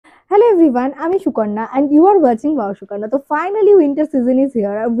Hello everyone, আমি Sukanya and you are watching WOWSUKANNYA। তো finally winter season is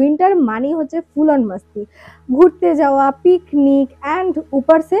here. R winter মানে হচ্ছে full on মাস্তি, ঘুরতে যাওয়া, পিকনিক অ্যান্ড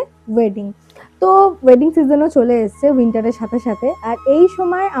উপর সে ওয়েডিং। তো ওয়েডিং সিজনও চলে এসছে উইন্টারের সাথে সাথে। আর এই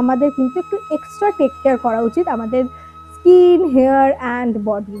সময় আমাদের কিন্তু একটু এক্সট্রা টেক কেয়ার করা উচিত আমাদের স্কিন, হেয়ার অ্যান্ড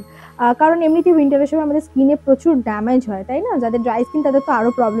বডি। কারণ এমনিতে উইন্টারের সময় আমাদের স্কিনে প্রচুর ড্যামেজ হয়, তাই না? যাদের ড্রাই স্কিন তাদের তো আরও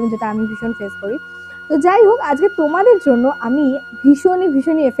প্রবলেম, যেটা আমি ভীষণ ফেস করি। তো যাই হোক, আজকে তোমাদের জন্য আমি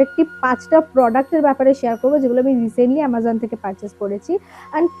ভীষণই এফেক্টিভ 5টা প্রোডাক্টের ব্যাপারে শেয়ার করবো, যেগুলো আমি রিসেন্টলি অ্যামাজন থেকে পারচেস করেছি।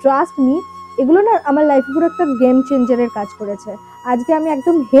 অ্যান্ড ট্রাস্ট মি, এগুলো না আমার লাইফে পুরো একটা গেম চেঞ্জারের কাজ করেছে। আজকে আমি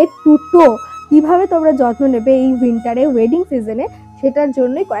একদম হেড টু টো কীভাবে তোমরা যত্ন নেবে এই উইন্টারে, ওয়েডিং সিজনে, সেটার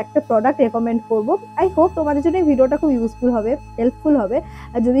জন্যই কয়েকটা প্রোডাক্ট রেকমেন্ড করবো। আই হোপ তোমাদের জন্য এই ভিডিওটা খুব ইউজফুল হবে, হেল্পফুল হবে।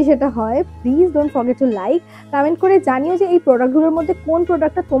 আর যদি সেটা হয়, please don't forget to like, comment করে জানিও যে এই প্রোডাক্টগুলোর মধ্যে কোন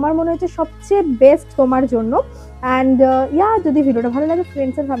প্রোডাক্টটা তোমার মনে হচ্ছে সবচেয়ে বেস্ট তোমার জন্য। অ্যান্ড যদি ভিডিওটা ভালো লাগে,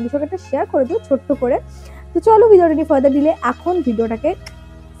 ফ্রেন্ডস অ্যান্ড ফ্যামিলির সঙ্গে একটা শেয়ার করে দিও ছোট্ট করে। তো চলো ভিডিওটা নিয়ে ফার্দার দিলে এখন ভিডিওটাকে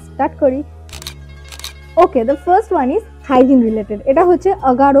স্টার্ট করি। ওকে, the first one is hygiene related. এটা হচ্ছে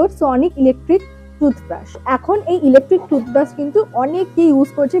আগারোর সনিক ইলেকট্রিক টুথব্রাশ। এখন এই ইলেকট্রিক টুথব্রাশ কিন্তু অনেকেই ইউজ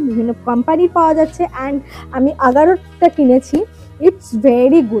করছে, বিভিন্ন কোম্পানির পাওয়া যাচ্ছে। অ্যান্ড আমি আগারোরটা কিনেছি, ইটস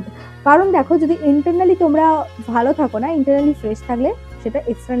ভেরি গুড। কারণ দেখো, যদি ইন্টারনালি তোমরা ভালো থাকো না, ইন্টারনালি ফ্রেশ থাকলে সেটা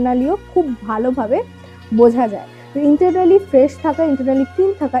এক্সটার্নালিও খুব ভালোভাবে বোঝা যায়। তো ইন্টারনালি ফ্রেশ থাকা, ইন্টারনালি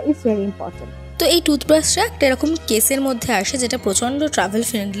ক্লিন থাকা ইটস ভেরি ইম্পর্টেন্ট। তো এই টুথব্রাশটা একটা এরকম কেসের মধ্যে আসে, যেটা প্রচণ্ড ট্রাভেল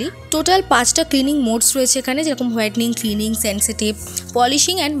ফ্রেন্ডলি। টোটাল 5টা ক্লিনিং মোডস রয়েছে এখানে, যেরকম whitening, cleaning, sensitive,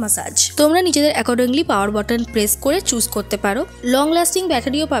 polishing and massage. তোমরা নিজেদের অ্যাকর্ডিংলি পাওয়ার বাটন প্রেস করে চুজ করতে পারো। লং লাস্টিং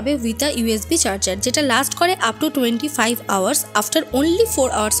ব্যাটারিও পাবে উইথ আ USB চার্জার, যেটা লাস্ট করে up to 25 hours after only 4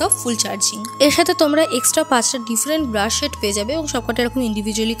 hours of full charging. এর সাথে তোমরা এক্সট্রা 5টা ডিফারেন্ট ব্রাশ সেট পেয়ে যাবে, এবং সবকটা এরকম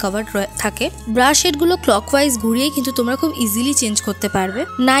ইন্ডিভিজুয়ালি কাভার্ড থাকে। ব্রাশ সেটগুলো ক্লকওয়াইজ ঘুরিয়েই কিন্তু তোমরা খুব ইজিলি চেঞ্জ করতে পারবে।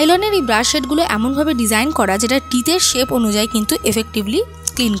 নাইলনের এই ব্রাশ সেটগুলো এমনভাবে ডিজাইন করা, যেটা টিথের শেপ অনুযায়ী কিন্তু এফেক্টিভলি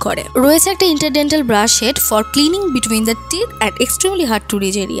ক্লিন করে। রয়েছে একটা interdental brush set for cleaning between the teeth at extremely hard to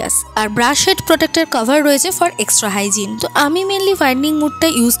reach areas. R brush set protector cover রয়েছে ফর এক্সট্রা হাইজিন। তো আমি মেনলি হোয়াইটনিং মুডটা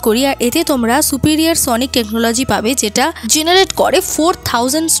ইউজ করি, আর এতে তোমরা সুপিরিয়ার সনিক টেকনোলজি পাবে, যেটা জেনারেট করে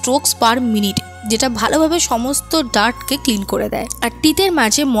 4000 স্ট্রোকস পার মিনিট, যেটা ভালোভাবে সমস্ত ডার্টকে ক্লিন করে দেয়। আর টিথের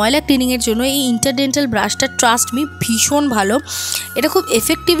মাঝে ময়লা ক্লিনিংয়ের জন্য এই ইন্টারডেন্টাল ব্রাশটা ট্রাস্ট মি ভীষণ ভালো। এটা খুব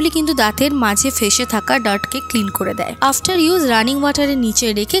এফেক্টিভলি কিন্তু দাঁতের মাঝে ফেসে থাকা ডার্টকে ক্লিন করে দেয়। আফটার ইউজ রানিং ওয়াটারের নিচে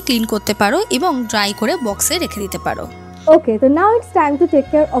রেখে ক্লিন করতে পারো, এবং ড্রাই করে বক্সে রেখে দিতে পারো। ওকে, তো now it's time to take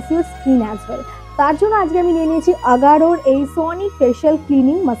care of your skin as well. তার জন্য আজকে আমি নিয়ে নিয়েছি আগারোর এই সনিক ফেশিয়াল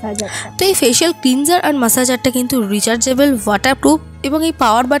ক্লিনিং মাসাজারটা। তো এই ফেশিয়াল ক্লিনজার আর মাসাজারটা কিন্তু রিচার্জেবল, ওয়াটারপ্রুফ, এবং এই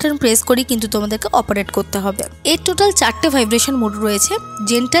পাওয়ার বাটন প্রেস করেই কিন্তু তোমাদেরকে অপারেট করতে হবে। এর টোটাল 4টে ভাইব্রেশন মোড রয়েছে,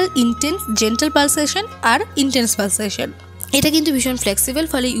 জেন্টাল, ইন্টেন্স, জেন্টাল পালসেশন আর ইন্টেন্স পালসেশন। এটা কিন্তু ভীষণ ফ্লেক্সিবল,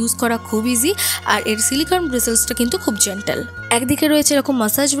 ফলে ইউজ করা খুব ইজি। আর এর সিলিকন ব্রিসেলসটা কিন্তু খুব জেন্টাল। একদিকে রয়েছে এরকম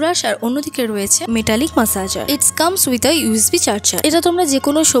মাসাজ ব্রাশ, আর অন্যদিকে রয়েছে metallic মাসাজার। It's comes with a USB charger. এটা তোমরা যে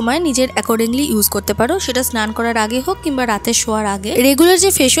কোনো সময় নিজের অ্যাকর্ডিংলি ইউজ করতে পারো, সেটা স্নান করার আগে হোক কিংবা রাতে শোয়ার আগে। রেগুলার যে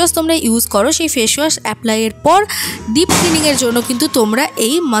ফেস ওয়াশ তোমরা ইউজ করো, সেই ফেস ওয়াশ অ্যাপ্লাইয়ের পর ডিপ ক্লিনিং এর জন্য কিন্তু তোমরা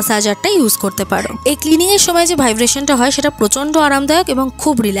এই মাসাজারটা ইউজ করতে পারো। এই ক্লিনিং এর সময় যে ভাইব্রেশনটা হয়, সেটা প্রচন্ড আরামদায়ক এবং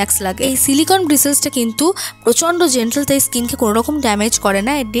খুব রিল্যাক্স লাগে। এই সিলিকন ব্রিসেলসটা কিন্তু প্রচন্ড জেন্টাল, তাই স্কিনকে কোনো রকম ড্যামেজ করে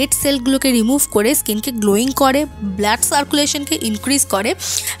না। ডেড সেলগুলোকে রিমুভ করে স্কিনকে গ্লোয়িং করে, ব্লাড সার্কুলেশনকে ইনক্রিজ করে,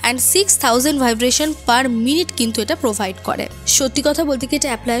 অ্যান্ড 6000 ভাইব্রেশন পার মিনিট কিন্তু এটা প্রোভাইড করে। সত্যি কথা বলতে কি, এটা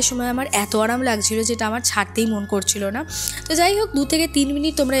অ্যাপ্লাইয়ের সময় আমার এত আরাম লাগছিল, যেটা আমার ছাড়তেই মন করছিল না। তো যাই হোক, 2 থেকে 3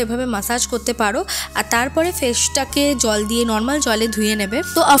 মিনিট তোমরা এভাবে মাসাজ করতে পারো, আর তারপরে ফেসটাকে জল দিয়ে নর্মাল জলে ধুয়ে নেবে।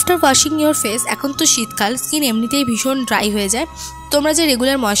 তো আফটার ওয়াশিং ইউর ফেস, এখন তো শীতকাল, স্কিন এমনিতেই ভীষণ ড্রাই হয়ে যায়। তোমরা যে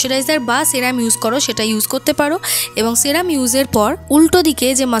রেগুলার ময়শ্চারাইজার বা সেরাম ইউজ করো, সেটা ইউজ করতে পারো। এবং সেরাম ইউজের পর উল্টো দিকে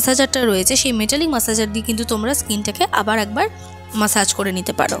যে মাসাজারটা রয়েছে, সেই মেটালিক মাসাজার দিয়ে কিন্তু তোমরা স্কিনটাকে আবার একবার মাসাজ করে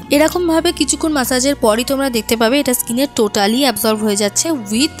নিতে পারো। এরকম ভাবে কিছুক্ষণ মাসাজের পরই তোমরা দেখতে পাবে এটা স্কিনে টোটালি অ্যাবজর্ব হয়ে যাচ্ছে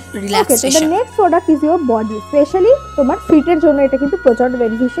with relaxation. Next product is your body, specially তোমার ফিটের জন্য এটা কিন্তু প্রচন্ড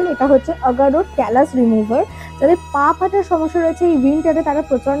বেনিফিশিয়াল। এটা হচ্ছে আগারোর ক্যালাস রিমুভার। যাদের পা ফাটার সমস্যা রয়েছে এই উইন্টারে, তারা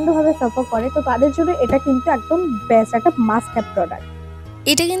প্রচন্ডভাবে সাফার করে, তো তাদের জন্য এটা কিন্তু একদম বেস্ট, একটা মাস্ট হ্যাভ প্রোডাক্ট।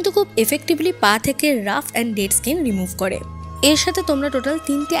 এটা কিন্তু খুব এফেক্টিভলি পা থেকে rough and dead skin remove করে। এর সাথে তোমরা টোটাল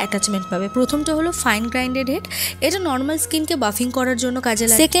 3টে অ্যাটাচমেন্ট পাবে। প্রথমটা হলো ফাইন গ্রাইন্ডেড হেড, এটা নর্মাল স্কিনকে বাফিং করার জন্য কাজে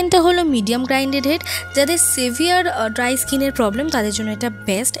লাগে। সেকেন্ডটা হলো মিডিয়াম গ্রাইন্ডেড হেড, যাদের সেভিয়ার ড্রাই স্কিনের প্রবলেম তাদের জন্য এটা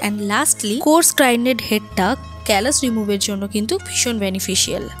best. And lastly course grinded হেডটা callous রিমুভের জন্য কিন্তু ভীষণ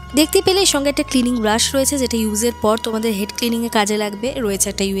বেনিফিশিয়াল। দেখতে পেলে এর সঙ্গে একটা ক্লিনিং ব্রাশ রয়েছে, যেটা ইউজের পর তোমাদের হেড ক্লিনিং এ কাজে লাগবে। রয়েছে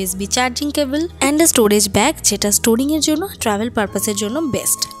একটা USB charging cable and a storage bag, যেটা স্টোরিং এর জন্য, ট্রাভেল পারপাসের জন্য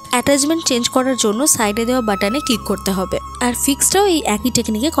বেস্ট। অ্যাটাচমেন্ট চেঞ্জ করার জন্য সাইডে দেওয়া বাটনে ক্লিক করতে হবে। আর ফিক্সটাও এই একই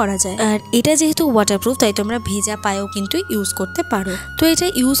টেকনিকে করা যায়। আর এটা যেহেতু ওয়াটারপ্রুফ তাই তোমরা ভেজা পায়েও কিন্তু ইউজ করতে পারো। তো এটা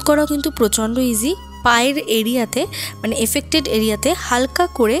ইউজ করাও কিন্তু প্রচণ্ড ইজি। পায়ের এরিয়াতে মানে এফেক্টেড এরিয়াতে হালকা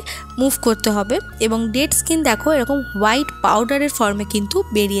করে মুভ করতে হবে এবং ডেড স্কিন দেখো এরকম হোয়াইট পাউডারের ফর্মে কিন্তু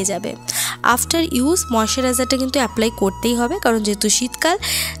বেরিয়ে যাবে। আফটার ইউজ ময়শ্চারাইজারটা কিন্তু অ্যাপ্লাই করতেই হবে, কারণ যেহেতু শীতকাল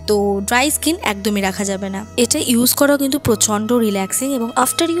তো ড্রাই স্কিন একদমই রাখা যাবে না। এটা ইউজ করাও কিন্তু প্রচণ্ড রিল্যাক্সিং এবং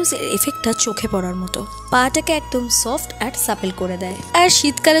আফটার ইউজ এর এফেক্টটা চোখে পড়ার মতো। পাটাকে একদম সফট আর সাপেল করে দেয়। আর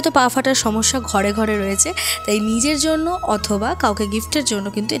শীতকালে তো পা ফাটার সমস্যা ঘরে ঘরে রয়েছে, তাই নিজের জন্য অথবা কাউকে গিফটের জন্য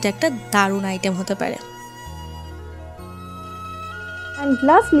কিন্তু এটা একটা দারুণ আইটেম হতে পারে। And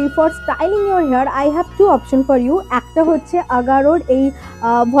lastly, for styling your hair, I have two options for you. একটা হচ্ছে আগারোর এই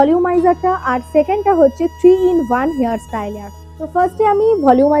ভলিউমাইজারটা আর সেকেন্ডটা হচ্ছে 3-in-1 হেয়ার স্টাইলার। তো ফার্স্টে আমি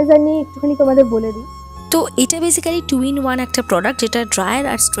ভলিউমাইজার নিয়ে একটুখানি তোমাদের বলে দিই। তো এটা বেসিক্যালি 2-in-1 একটা প্রোডাক্ট যেটা ড্রায়ার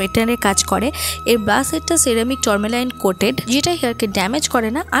আর স্ট্রেটনারের কাজ করে। এর ব্রাশ সেটটা সেরামিক টর্মেলাইন কোটেড, যেটা হেয়ারকে ড্যামেজ করে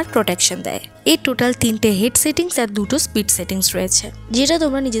না আর প্রোটেকশন দেয়। এর টোটাল 3টে হেড সেটিংস আর 2টো স্পিড সেটিংস রয়েছে, যেটা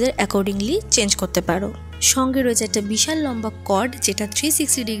তোমরা নিজেদের অ্যাকর্ডিংলি চেঞ্জ করতে পারো। সঙ্গে রয়েছে একটা বিশাল লম্বা কর্ড যেটা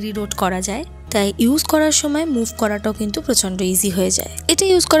 360 ডিগ্রি রোট করা যায়, তাই ইউজ করার সময় মুভ করাটাও কিন্তু প্রচণ্ড ইজি হয়ে যায়। এটা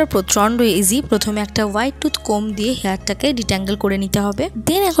ইউজ করা প্রচণ্ড ইজি। প্রথমে একটা হোয়াইট টুথ কোম দিয়ে হেয়ারটাকে ডিট্যাঙ্গেল করে নিতে হবে।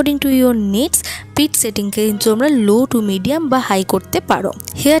 দেন according to your needs speed সেটিংকে কিন্তু তোমরা লো টু মিডিয়াম বা হাই করতে পারো।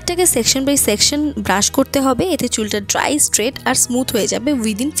 হেয়ারটাকে সেকশন বাই সেকশন ব্রাশ করতে হবে, এতে চুলটা ড্রাই, স্ট্রেট আর স্মুথ হয়ে যাবে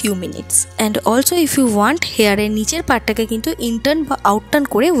within few minutes. And also if you want হেয়ারের নিচের পার্টটাকে কিন্তু ইনটার্ন বা আউটটার্ন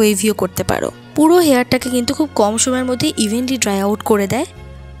করে ওয়েভিও করতে পারো। পুরো হেয়ারটাকে কিন্তু খুব কম সময়ের মধ্যে ইভেনলি ড্রাই আউট করে দেয়।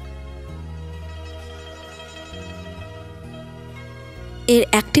 এর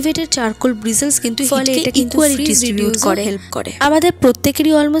অ্যাক্টিভেটেড চারকোল ব্রিজেলস কিন্তু এটা কিন্তু ডিস্ট্রিবিউট করে হেল্প করে। আমাদের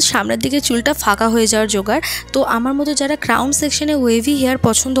প্রত্যেকেরই অলমোস্ট সামনের দিকে চুলটা ফাঁকা হয়ে যাওয়ার জোগাড়। তো আমার মতো যারা ক্রাউন সেকশনে ওয়েভি হেয়ার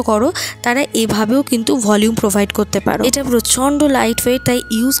পছন্দ করো তারা এভাবেও কিন্তু ভলিউম প্রোভাইড করতে পারো। এটা প্রচণ্ড লাইট ওয়েট, তাই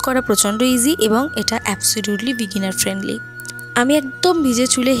ইউজ করা প্রচণ্ড ইজি এবং এটা অ্যাবসলিউটলি বিগিনার ফ্রেন্ডলি। আমি একদম ভিজে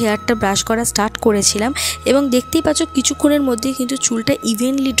চুলে হেয়ারটা ব্রাশ করা স্টার্ট করেছিলাম এবং দেখতেই পাচ্ছ কিছুক্ষণের মধ্যেই কিন্তু চুলটা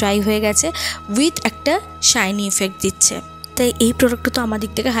ইভেনলি ড্রাই হয়ে গেছে উইথ একটা শাইনি এফেক্ট দিচ্ছে। তাই এই প্রোডাক্টটা তো আমার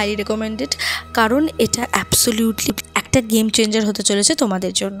দিক থেকে হাইলি রেকমেন্ডেড, কারণ এটা অ্যাবসলিউটলি একটা গেম চেঞ্জার হতে চলেছে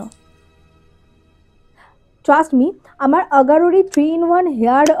তোমাদের জন্য। ট্রাস্ট মি, আমার আগারোর এই 3-in-1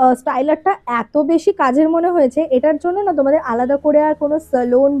 হেয়ার স্টাইলারটা এত বেশি কাজের মনে হয়েছে, এটার জন্য না তোমাদের আলাদা করে আর কোনো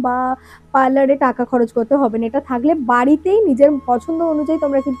সেলুন বা পার্লারে টাকা খরচ করতে হবে না। এটা থাকলে বাড়িতেই নিজের পছন্দ অনুযায়ী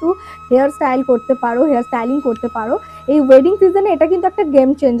তোমরা কিন্তু হেয়ার স্টাইল করতে পারো, হেয়ার স্টাইলিং করতে পারো। এই ওয়েডিং সিজনে এটা কিন্তু একটা গেম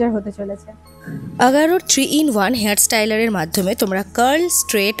চেঞ্জার হতে চলেছে। আগারোর 3-in-1 হেয়ার স্টাইলারের মাধ্যমে তোমরা কার্ল,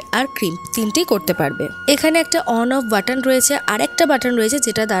 স্ট্রেট আর ক্রিম তিনটেই করতে পারবে। এখানে একটা অন অফ বাটন রয়েছে আর একটা বাটন রয়েছে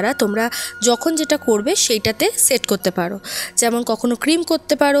যেটা দ্বারা তোমরা যখন যেটা করবে সেইটাতে সেট করতে পারো। যেমন কখনো ক্রিম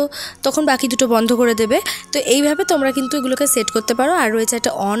করতে পারো, তখন বাকি দুটো বন্ধ করে দেবে। তো এইভাবে তোমরা কিন্তু এগুলোকে সেট করতে পারো। আর রয়েছে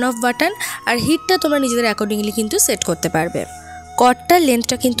একটা অন অফ বাটন, আর হিটটা তোমরা নিজেদের অ্যাকর্ডিংলি কিন্তু সেট করতে পারবে। কটটার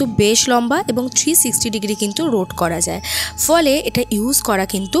লেন্থটা কিন্তু বেশ লম্বা এবং 360 ডিগ্রি কিন্তু রোট করা যায়, ফলে এটা ইউজ করা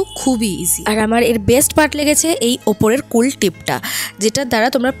কিন্তু খুবই ইজি। আর আমার এর বেস্ট পার্ট লেগেছে এই ওপরের কুল টিপটা, যেটার দ্বারা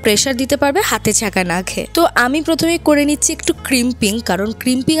তোমরা প্রেশার দিতে পারবে হাতে ছাকা না খেয়ে। তো আমি প্রথমে করে নিচ্ছি একটু ক্রিম্পিং, কারণ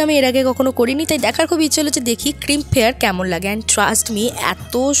ক্রিম্পিং আমি এর আগে কখনো করিনি, তাই দেখার খুব ইচ্ছে হলো যে দেখি ক্রিম্প হেয়ার কেমন লাগে। অ্যান্ড ট্রাস্ট মি,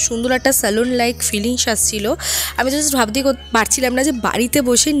 এত সুন্দর একটা স্যালুন লাইক ফিলিংস আসছিল, আমি জাস্ট ভাবতেই পারছিলাম না যে বাড়িতে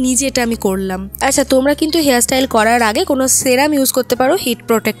বসে নিজে এটা আমি করলাম। আচ্ছা, তোমরা কিন্তু হেয়ার স্টাইল করার আগে কোনো সেরাম ইউজ করতে পারো হিট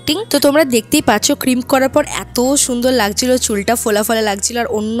প্রোটেক্টিং। তো তোমরা দেখতেই পাচ্ছ ক্রিম করার পর এত সুন্দর লাগছিল, চুলটা ফোলা ফোলা লাগছিল আর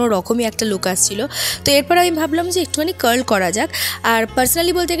অন্য রকমই একটা লুক আসছিল। তো এরপর আমি ভাবলাম যে একটুখানি কার্ল করা যাক। আর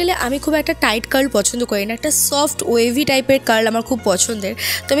পার্সোনালি বলতে গেলে আমি খুব একটা টাইট কার্ল পছন্দ করি না, একটা সফট ওয়েভি টাইপের কার্ল আমার খুব পছন্দের।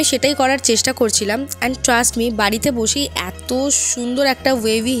 তো আমি সেটাই করার চেষ্টা করছিলাম। অ্যান্ড ট্রাস্ট মি, বাড়িতে বসেই এত সুন্দর একটা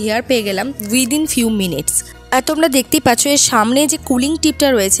ওয়েভি হেয়ার পেয়ে গেলাম উইদিন ফিউ মিনিটস। আর তোমরা দেখতেই পাচ্ছ এর সামনে যে কুলিং টিপটা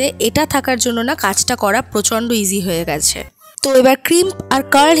রয়েছে, এটা থাকার জন্য না কাজটা করা প্রচণ্ড ইজি হয়ে গেছে। তো এবার ক্রিম আর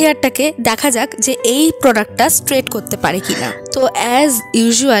কার্ল হেয়ারটাকে দেখা যাক যে এই প্রোডাক্টটা স্ট্রেট করতে পারে কিনা। তো অ্যাজ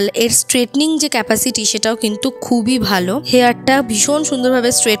ইউজুয়াল এর স্ট্রেটনিং যে ক্যাপাসিটি সেটাও কিন্তু খুবই ভালো, হেয়ারটা ভীষণ সুন্দরভাবে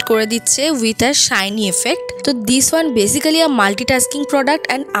স্ট্রেট করে দিচ্ছে উইথ আ শাইনি এফেক্ট। তো this one basically a multitasking product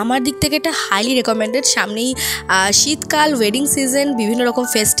and আমার দিক থেকে এটা হাইলি রেকমেন্ডেড। সামনেই শীতকাল, ওয়েডিং সিজন, বিভিন্ন রকম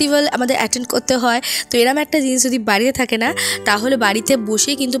ফেস্টিভ্যাল আমাদের অ্যাটেন্ড করতে হয়। তো এরকম একটা জিনিস যদি বাড়িতে থাকে না, তাহলে বাড়িতে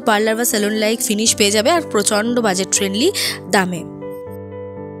বসেই কিন্তু পার্লার বা সেলুন লাইক ফিনিশ পেয়ে যাবে আর প্রচণ্ড বাজেট ফ্রেন্ডলি দামে।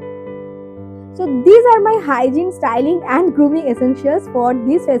 So these are my hygiene, styling and grooming essentials for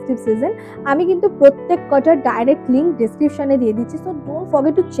this festive season. আমি কিন্তু প্রত্যেক কটার ডাইরেক্ট লিংক ডেসক্রিপশনে দিয়ে দিচ্ছি, so don't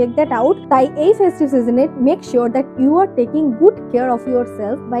forget to check that out. তাই এই festive season make sure that you are taking good care of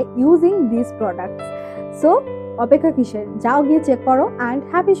yourself by using these products. So অপেক্ষা কিসের, যাও গিয়ে চেক করো অ্যান্ড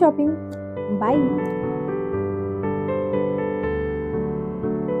হ্যাপি শপিং। বাই।